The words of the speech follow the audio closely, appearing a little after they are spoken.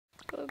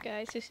Hello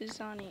guys, this is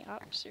on the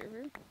op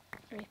server,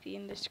 right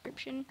in the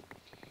description.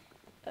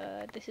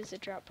 This is a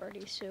drop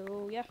party,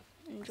 so yeah,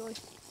 enjoy.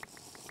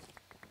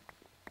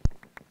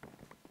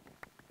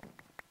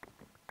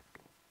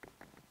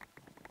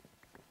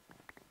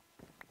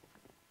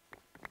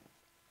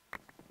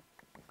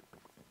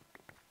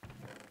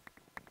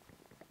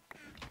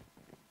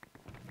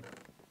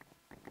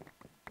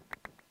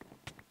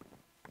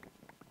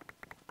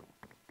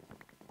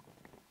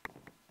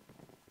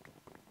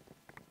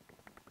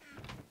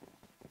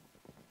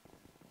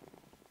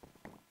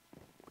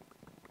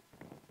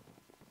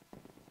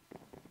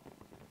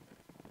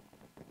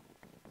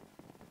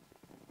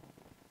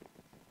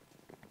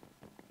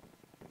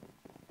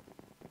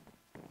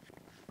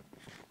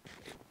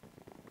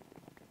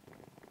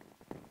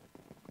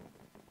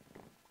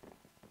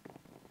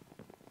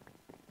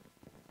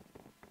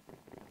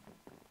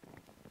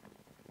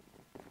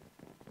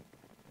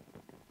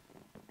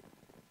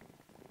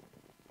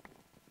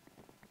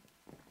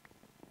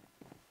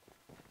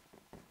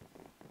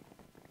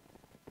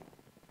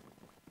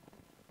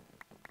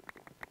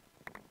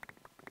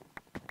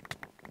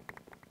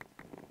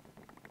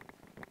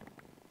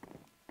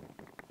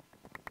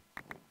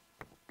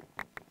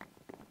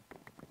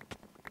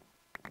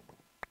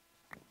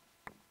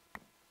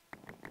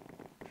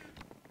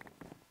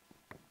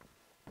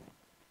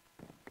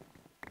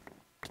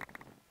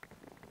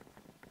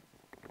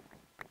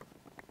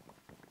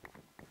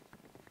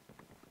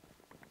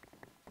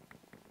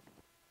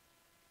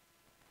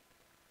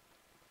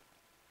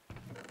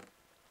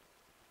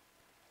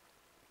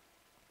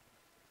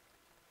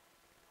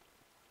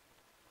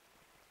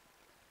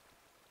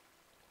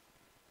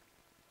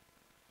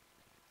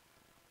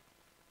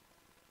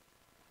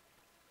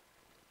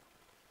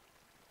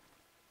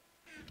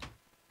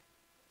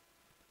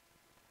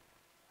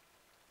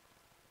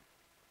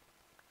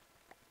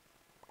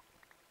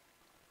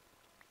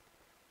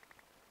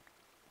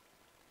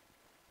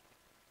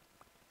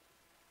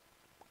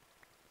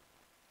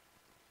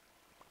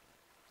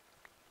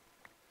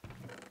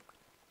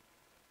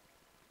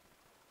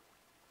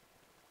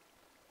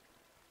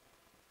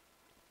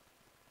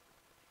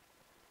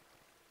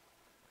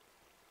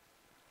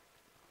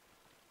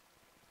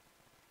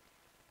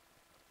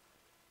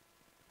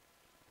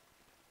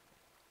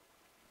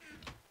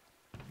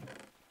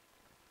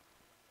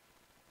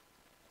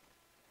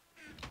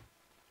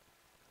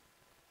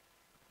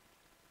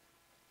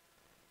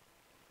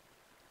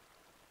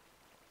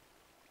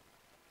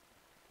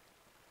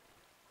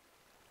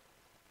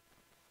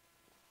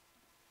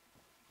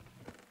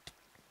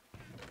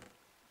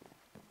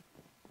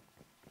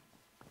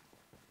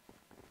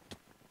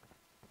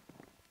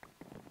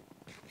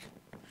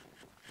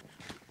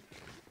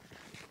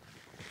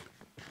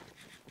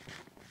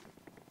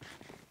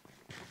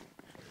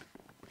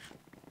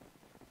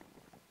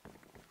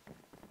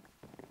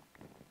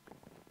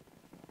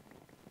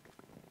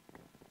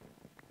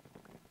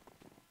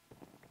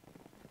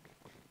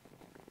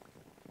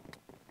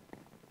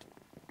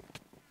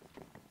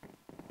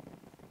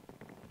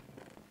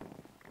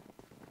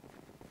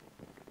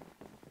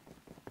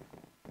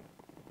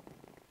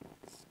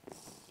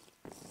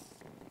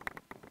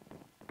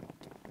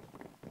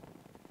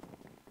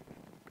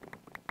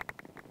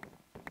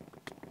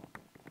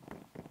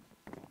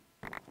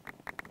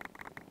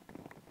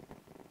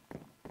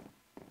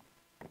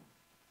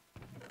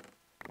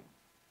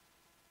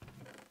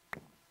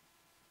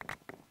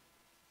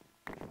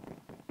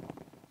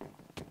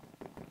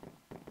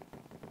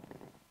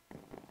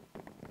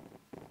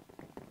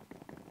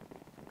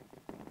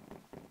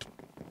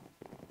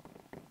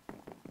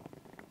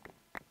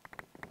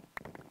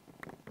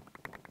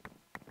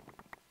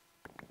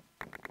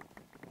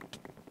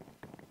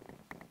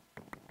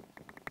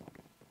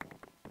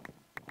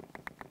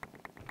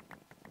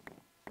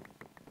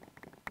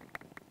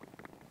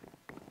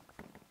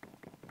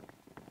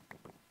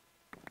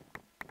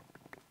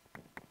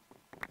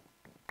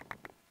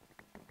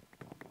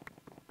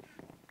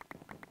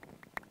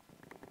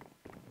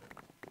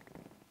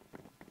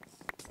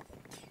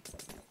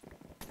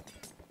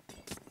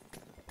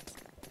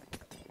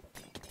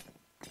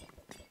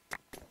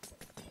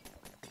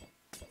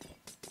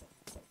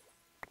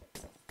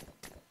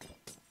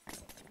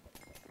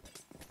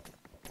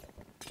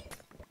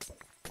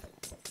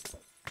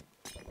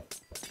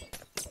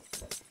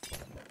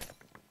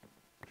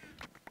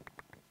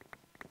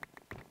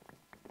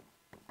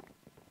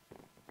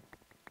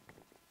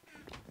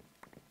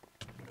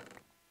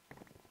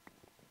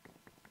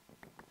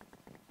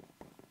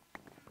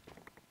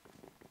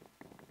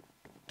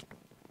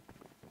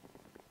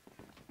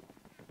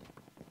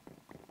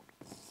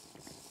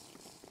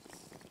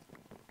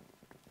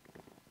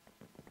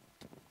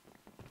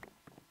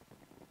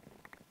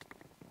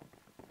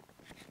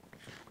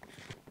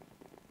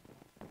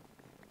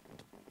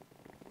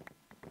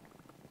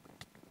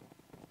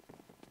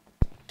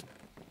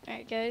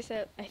 Alright guys,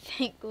 that I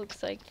think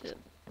looks like the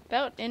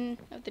about end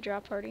of the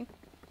drop party.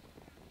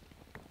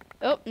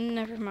 Oh,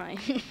 never mind.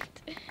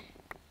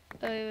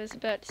 I was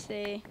about to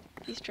say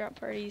these drop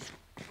parties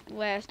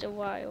last a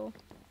while.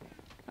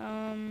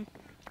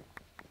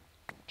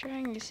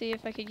 Trying to see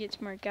if I could get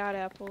some more god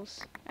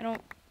apples. I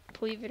don't,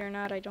 believe it or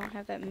not, I don't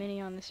have that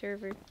many on the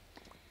server.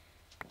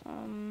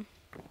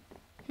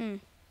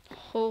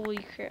 Holy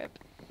crap.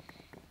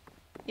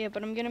 Yeah,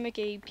 but I'm gonna make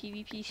a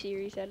PvP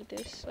series out of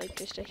this, like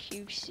just a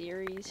huge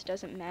series.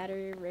 Doesn't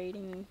matter,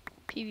 raiding,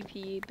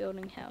 PvP,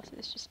 building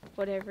houses, just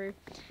whatever.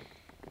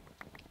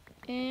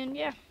 And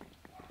yeah,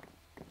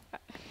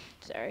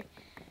 sorry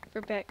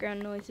for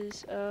background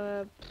noises.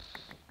 I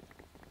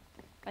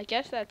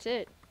guess that's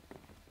it.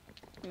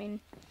 I mean,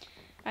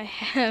 I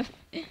have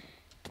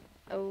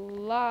a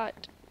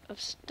lot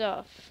of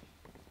stuff,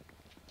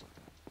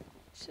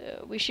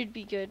 so we should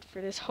be good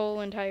for this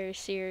whole entire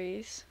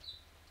series.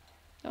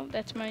 Oh,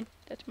 that's my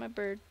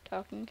bird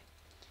talking.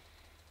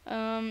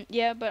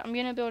 Yeah, but I'm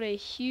gonna build a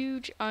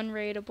huge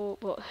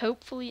unraidable, well,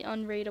 hopefully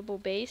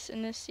unraidable base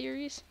in this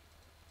series.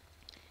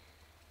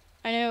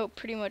 I know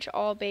pretty much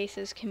all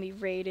bases can be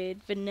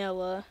raided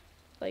vanilla,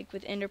 like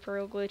with ender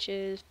pearl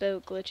glitches,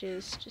 boat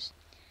glitches, just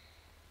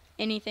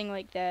anything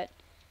like that.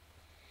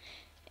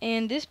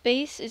 And this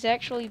base has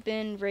actually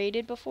been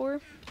raided before.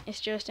 It's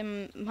just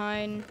in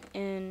mine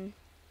and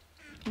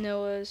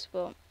Noah's,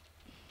 well,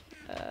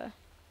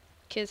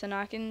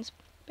 Kizanakin's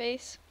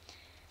base.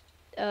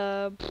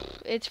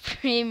 It's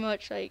pretty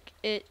much like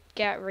it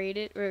got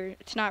raided, or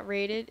it's not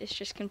raided, it's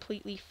just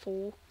completely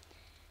full.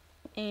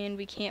 And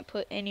we can't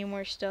put any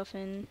more stuff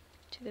in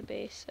to the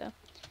base, so.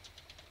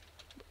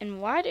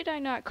 And why did I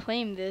not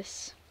claim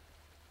this?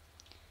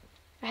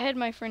 I had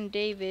my friend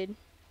David,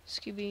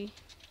 Scooby,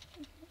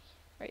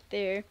 right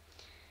there.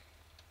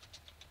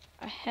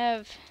 I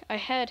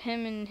had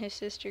him and his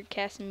sister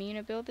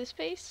Casamina build this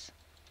base.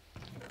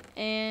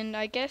 And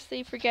I guess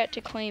they forgot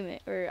to claim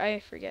it, or I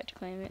forgot to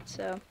claim it,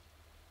 so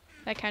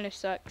that kind of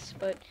sucks.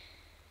 But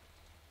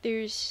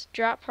there's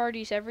drop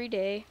parties every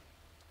day.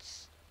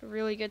 It's a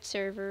really good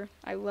server.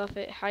 I love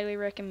it, highly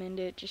recommend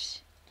it.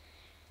 Just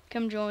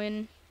come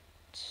join.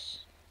 It's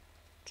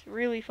a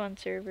really fun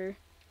server.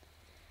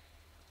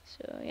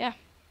 So yeah,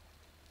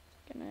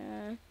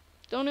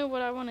 don't know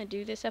what I want to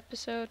do this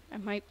episode. I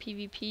might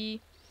PvP,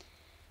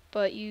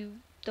 but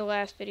the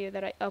last video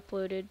that I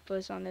uploaded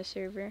was on this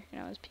server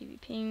and I was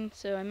PvPing,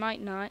 so I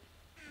might not.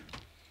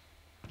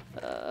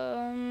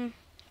 I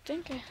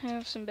think I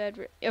have some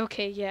bedrock.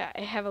 Okay, yeah,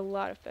 I have a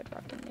lot of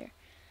bedrock in there.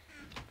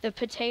 The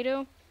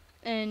potato,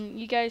 and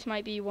you guys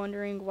might be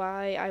wondering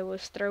why I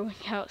was throwing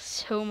out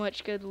so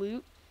much good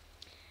loot,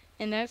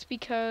 and that's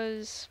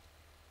because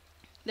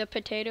the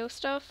potato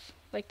stuff,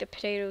 like the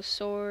potato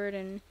sword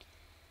and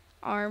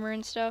armor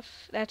and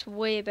stuff, that's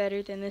way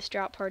better than this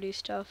drop party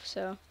stuff,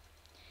 so.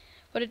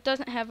 But it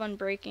doesn't have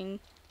unbreaking,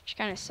 which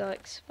kind of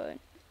sucks, but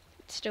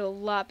it's still a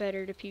lot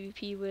better to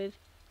PvP with.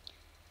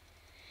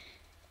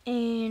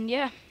 And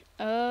yeah,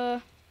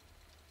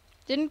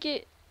 didn't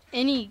get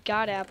any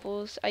god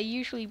apples. I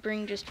usually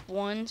bring just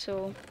one,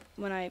 so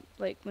when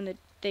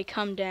they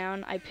come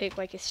down, I pick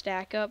like a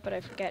stack up, but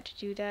I forgot to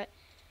do that.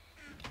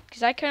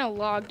 Cause I kind of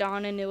logged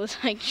on and it was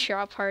like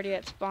drop party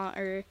at spawn,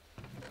 or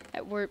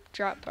at warp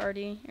drop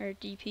party, or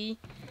DP.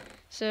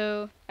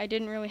 So I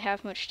didn't really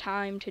have much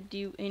time to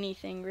do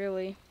anything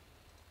really.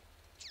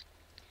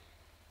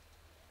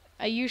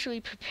 I usually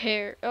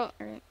prepare,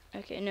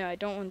 okay, no, I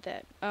don't want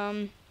that.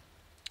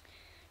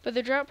 But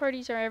the drop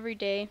parties are every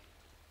day.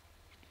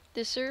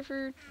 The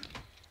server,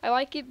 I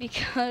like it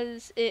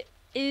because it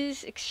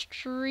is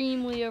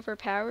extremely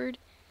overpowered,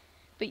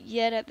 but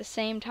yet at the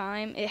same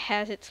time it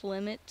has its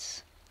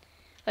limits.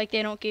 Like,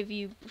 they don't give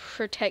you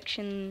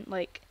protection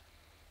like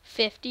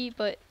 50,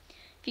 but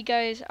if you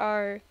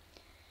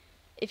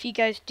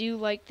guys do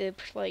like the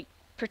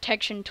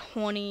protection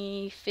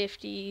 20,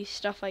 50,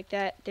 stuff like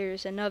that,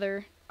 there's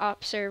another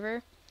op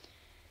server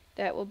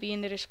that will be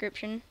in the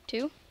description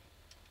too.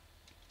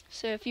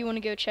 So if you want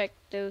to go check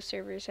those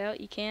servers out,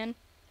 you can.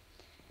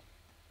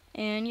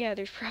 And yeah,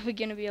 there's probably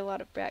going to be a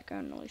lot of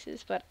background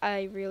noises, but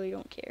I really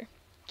don't care.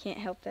 Can't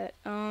help that.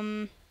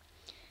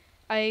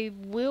 I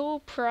will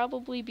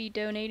probably be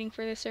donating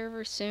for the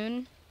server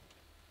soon.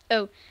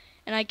 Oh,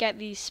 and I got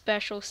these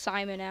special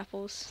Simon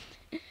apples.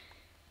 I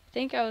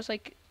think I was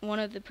like one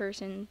of the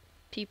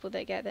people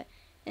that got that.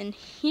 And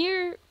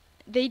here,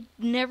 they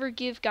never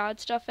give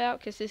God stuff out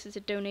because this is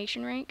a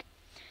donation rank.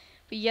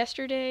 But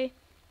yesterday,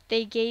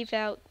 they gave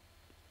out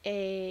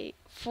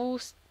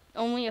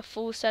only a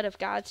full set of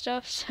God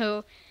stuff.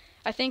 So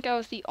I think I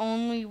was the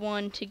only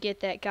one to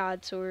get that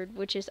God sword,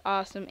 which is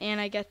awesome.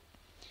 And I got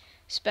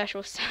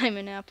special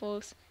Simon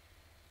apples.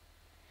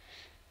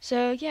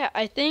 So yeah,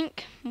 I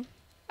think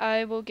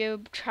I will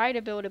go try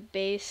to build a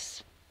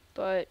base,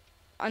 but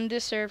on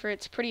this server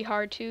it's pretty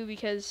hard to,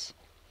 because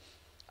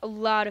a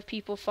lot of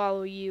people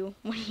follow you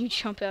when you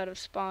jump out of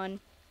spawn.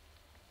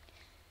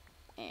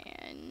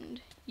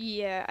 And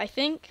yeah, I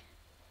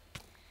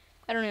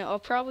don't know, I'll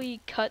probably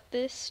cut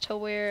this to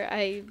where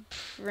I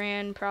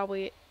ran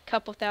probably a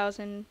couple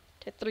thousand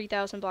to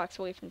 3,000 blocks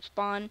away from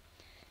spawn.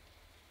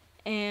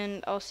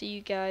 And I'll see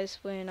you guys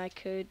when I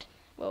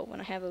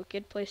have a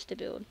good place to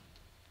build.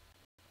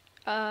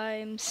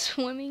 I'm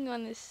swimming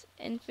on this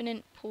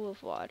infinite pool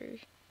of water.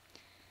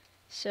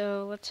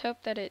 So let's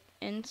hope that it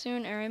ends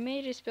soon, or I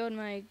may just build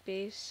my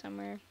base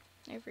somewhere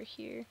over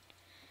here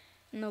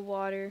in the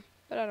water,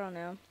 but I don't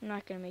know. I'm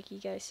not gonna make you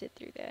guys sit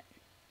through that.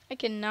 I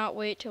cannot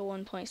wait till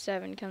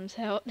 1.7 comes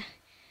out,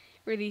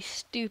 where these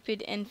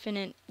stupid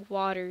infinite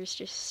waters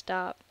just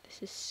stop.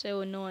 This is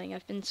so annoying.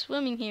 I've been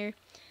swimming here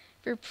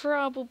for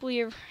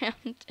probably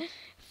around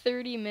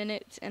 30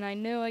 minutes, and I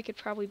know I could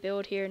probably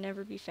build here and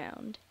never be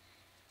found.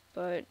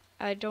 But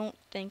I don't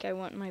think I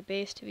want my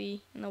base to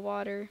be in the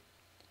water.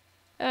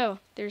 Oh,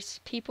 there's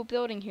people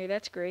building here.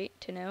 That's great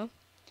to know.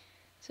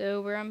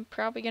 So where I'm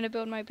probably going to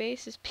build my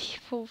base is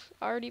people have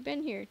already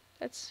been here.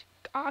 That's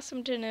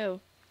awesome to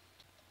know.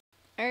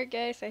 Alright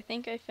guys, I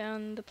think I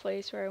found the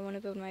place where I want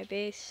to build my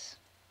base.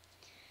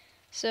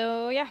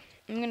 So yeah,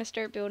 I'm going to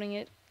start building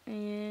it.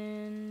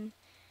 And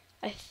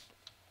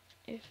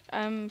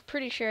I'm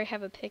pretty sure I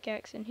have a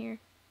pickaxe in here.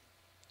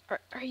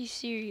 Are you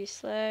serious?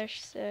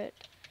 Slash set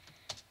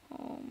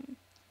home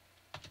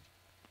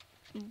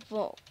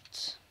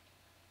vault.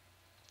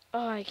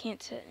 Oh, I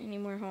can't set any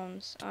more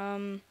homes.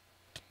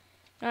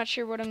 Not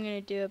sure what I'm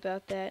gonna do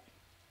about that.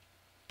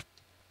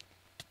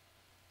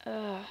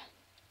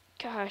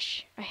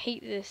 Gosh, I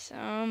hate this.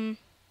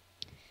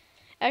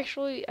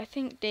 Actually, I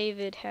think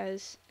David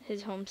has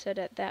his home set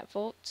at that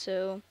vault,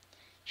 so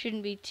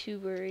shouldn't be too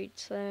worried.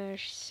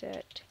 Slash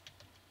set.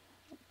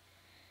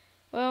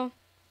 Well,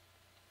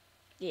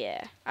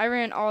 yeah, I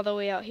ran all the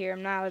way out here.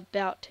 I'm not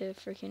about to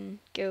freaking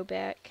go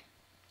back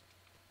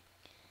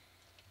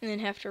and then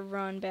have to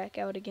run back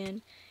out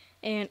again.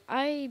 And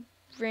I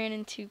ran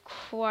into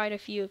quite a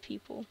few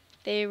people.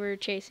 They were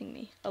chasing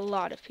me, a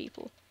lot of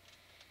people.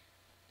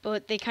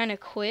 But they kind of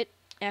quit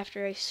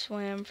after I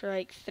swam for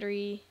like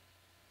 3,000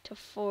 to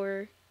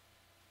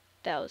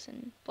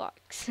 4,000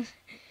 blocks.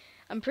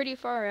 I'm pretty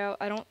far out.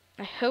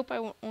 I hope I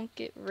won't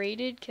get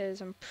raided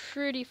because I'm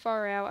pretty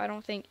far out. I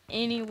don't think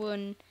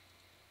anyone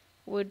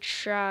would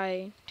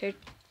try to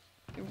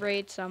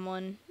raid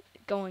someone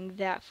going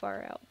that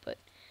far out. But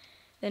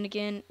then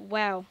again,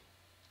 wow.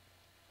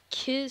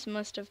 Kids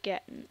must have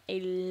gotten a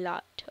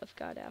lot of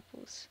god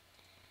apples.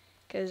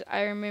 Because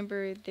I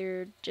remember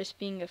there just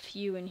being a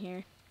few in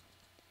here.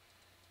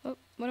 Oh,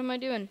 what am I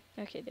doing?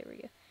 Okay, there we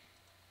go.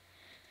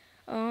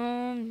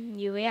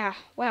 Yeah.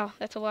 Wow,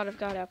 that's a lot of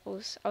god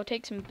apples. I'll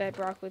take some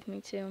bedrock with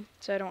me too,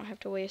 so I don't have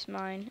to waste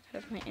mine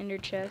out of my ender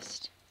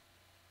chest.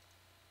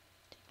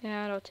 Take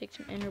that, I'll take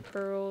some ender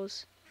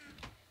pearls.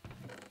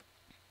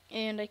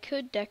 And I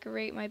could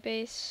decorate my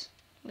base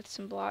with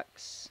some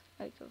blocks,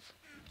 like of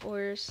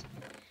ores.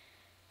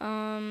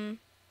 I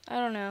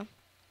don't know.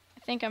 I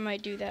think I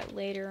might do that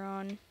later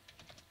on.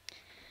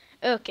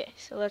 Okay,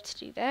 so let's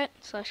do that.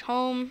 Slash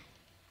home.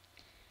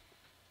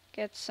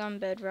 Get some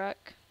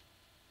bedrock.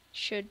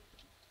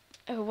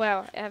 Oh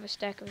wow, I have a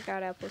stack of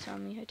god apples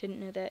on me. I didn't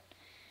know that.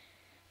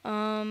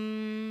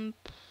 I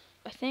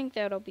think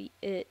that'll be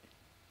it.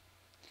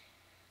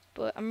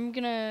 But I'm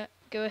gonna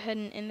go ahead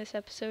and end this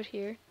episode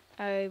here.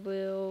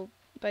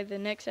 By the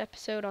next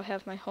episode, I'll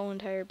have my whole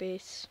entire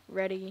base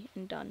ready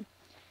and done.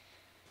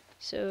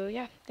 So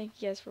yeah,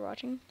 thank you guys for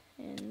watching,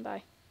 and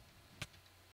bye.